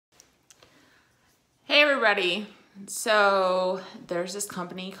Hey everybody, so there's this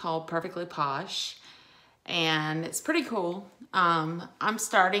company called Perfectly Posh and it's pretty cool. I'm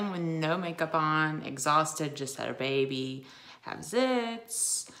starting with no makeup on, exhausted, just had a baby, have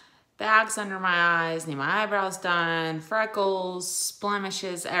zits, bags under my eyes, need my eyebrows done, freckles,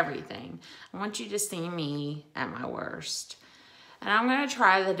 blemishes, everything. I want you to see me at my worst. And I'm gonna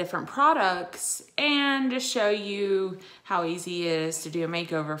try the different products and just show you how easy it is to do a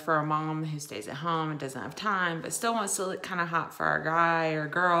makeover for a mom who stays at home and doesn't have time, but still wants to look kind of hot for our guy or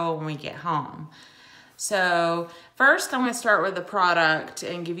girl when we get home. So first I'm gonna start with the product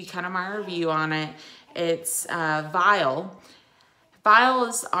and give you kind of my review on it. It's Vial. Vial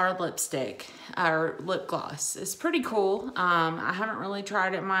is our lipstick, our lip gloss. It's pretty cool. I haven't really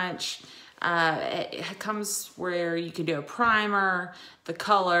tried it much. It comes where you can do a primer, the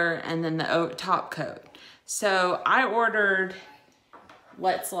color, and then the top coat. So I ordered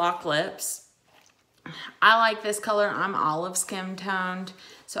Let's Lock Lips. I like this color. I'm olive skin toned,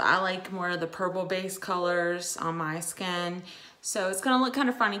 so I like more of the purple base colors on my skin. So it's gonna look kind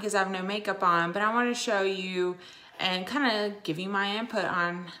of funny because I have no makeup on, but I want to show you and kind of give you my input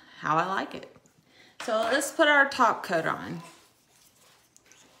on how I like it. So let's put our top coat on.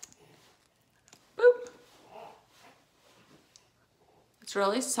 Boop. It's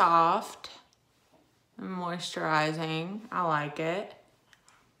really soft and moisturizing. I like it.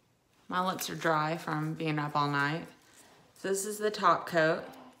 My lips are dry from being up all night. So this is the top coat.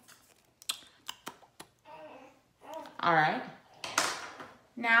 All right.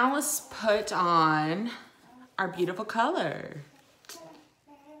 Now let's put on our beautiful color.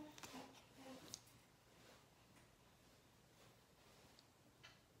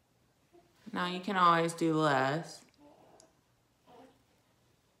 Now you can always do less.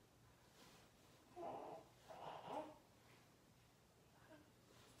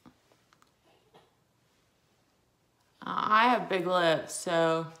 I have big lips,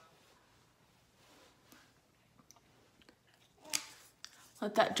 so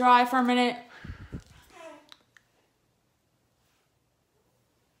let that dry for a minute.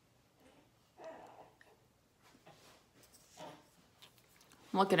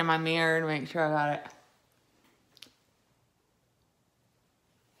 I'm looking in my mirror to make sure I got it.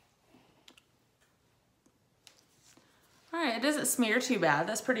 All right, it doesn't smear too bad.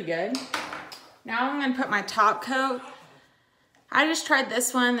 That's pretty good. Now I'm gonna put my top coat. I just tried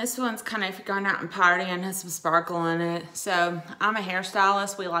this one. This one's kind of, if you're going out and partying, has some sparkle in it. So I'm a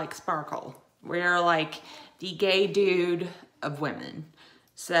hairstylist. We like sparkle. We're like the gay dude of women.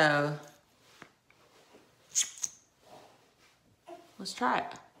 So let's try it.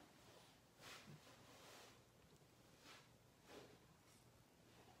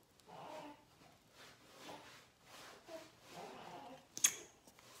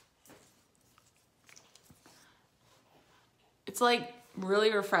 It's like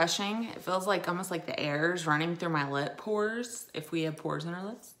really refreshing. It feels like almost like the air is running through my lip pores, if we have pores in our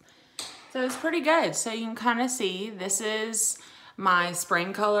lips. So it's pretty good. So you can kind of see, this is my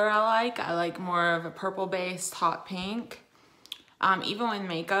spring color I like. I like more of a purple based hot pink. Even with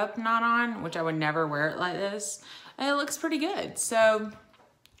makeup not on, which I would never wear it like this, it looks pretty good. So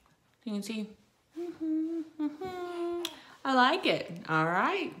you can see, I like it. All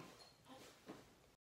right.